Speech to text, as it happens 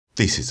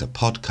This is a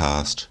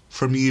podcast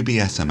from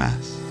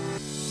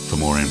UBSMS. For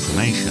more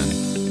information,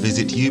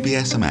 visit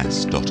ubsms.org.uk.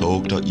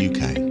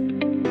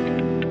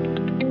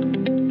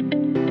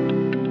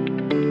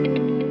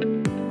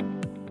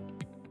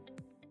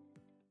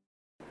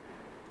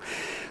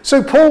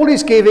 So Paul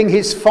is giving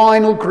his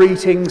final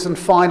greetings and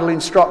final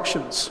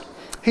instructions.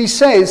 He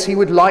says he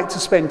would like to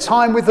spend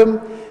time with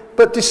them,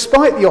 but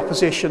despite the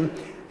opposition,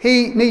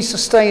 he needs to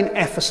stay in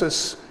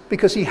Ephesus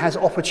because he has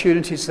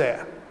opportunities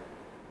there.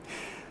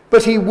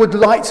 But he would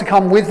like to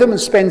come with them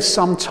and spend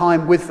some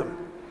time with them.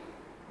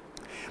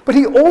 But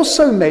he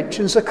also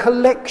mentions a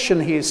collection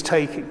he is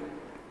taking.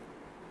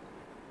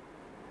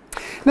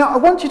 Now, I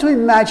want you to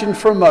imagine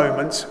for a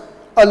moment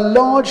a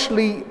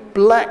largely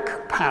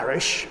black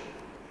parish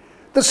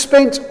that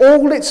spent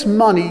all its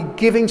money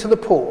giving to the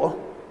poor,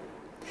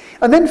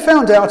 and then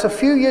found out a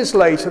few years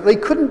later they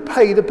couldn't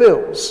pay the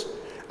bills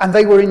and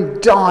they were in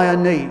dire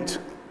need.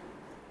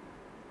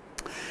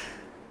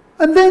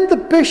 And then the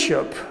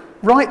bishop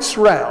writes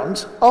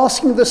round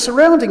asking the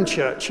surrounding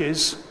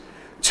churches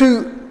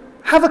to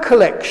have a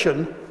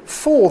collection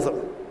for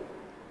them.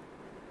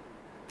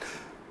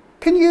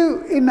 Can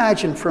you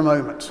imagine for a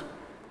moment?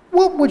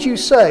 What would you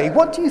say?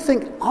 What do you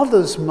think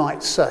others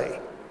might say?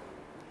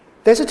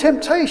 There's a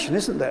temptation,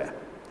 isn't there?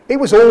 It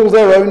was all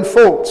their own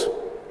fault.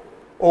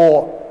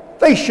 Or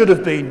they should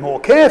have been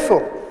more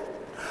careful.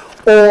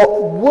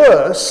 Or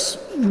worse,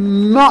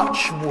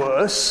 much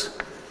worse,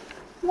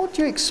 what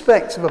do you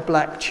expect of a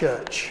black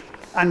church?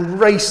 And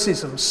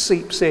racism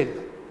seeps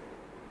in.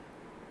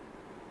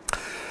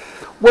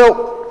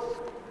 Well,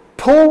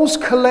 Paul's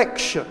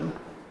collection,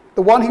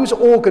 the one he was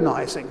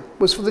organising,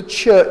 was for the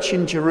church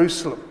in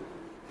Jerusalem.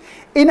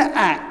 In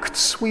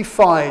Acts, we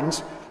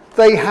find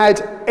they had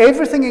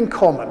everything in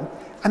common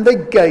and they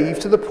gave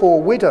to the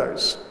poor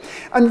widows.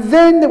 And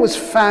then there was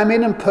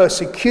famine and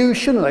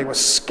persecution, and they were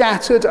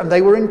scattered and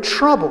they were in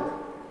trouble.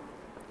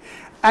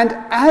 And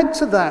add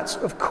to that,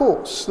 of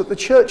course, that the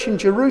church in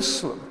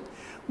Jerusalem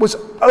was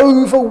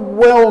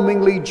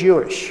overwhelmingly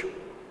Jewish.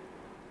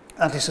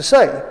 That is to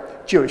say,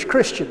 Jewish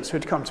Christians who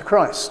had come to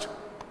Christ.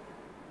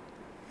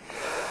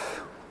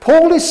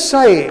 Paul is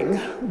saying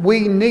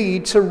we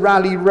need to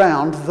rally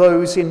round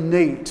those in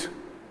need.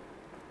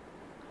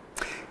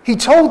 He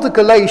told the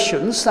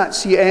Galatians,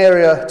 that's the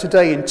area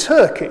today in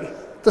Turkey,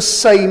 the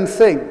same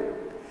thing.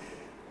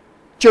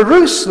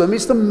 Jerusalem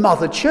is the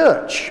mother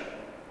church.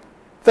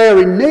 They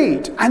are in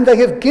need, and they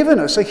have given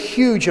us a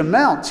huge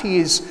amount. He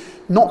is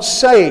not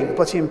saying,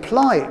 but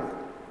implying.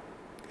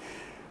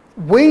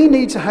 We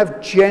need to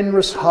have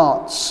generous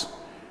hearts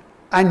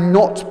and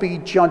not be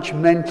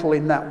judgmental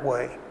in that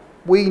way.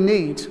 We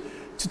need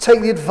to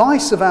take the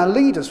advice of our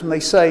leaders when they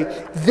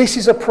say, this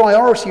is a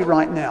priority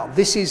right now,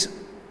 this is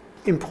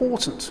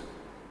important.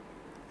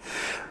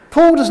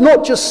 Paul does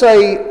not just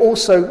say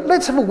also,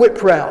 let's have a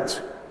whip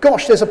round.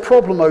 Gosh, there's a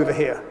problem over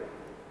here.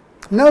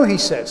 No, he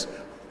says,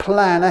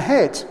 plan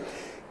ahead.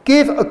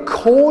 Give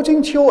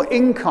according to your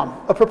income,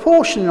 a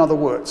proportion in other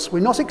words. We're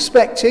not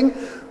expecting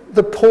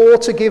the poor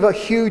to give a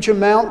huge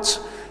amount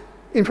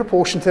in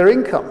proportion to their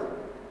income.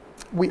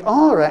 We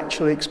are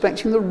actually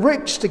expecting the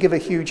rich to give a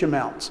huge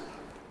amount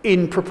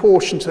in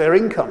proportion to their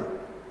income.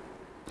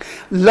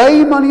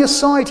 Lay money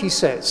aside, he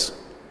says.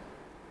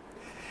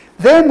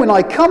 Then when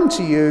I come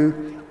to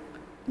you,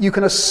 you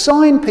can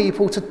assign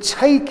people to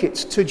take it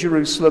to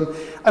Jerusalem,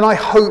 and I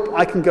hope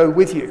I can go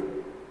with you.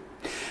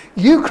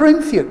 You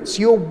Corinthians,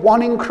 you're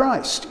one in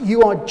Christ.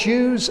 You are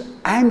Jews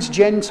and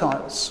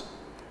Gentiles.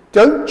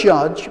 Don't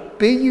judge,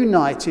 be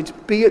united,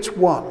 be at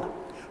one.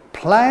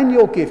 Plan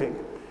your giving.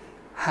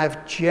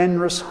 Have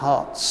generous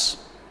hearts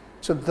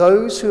to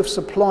those who have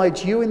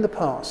supplied you in the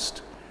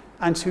past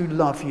and who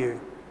love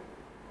you.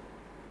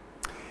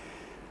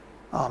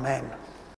 Amen.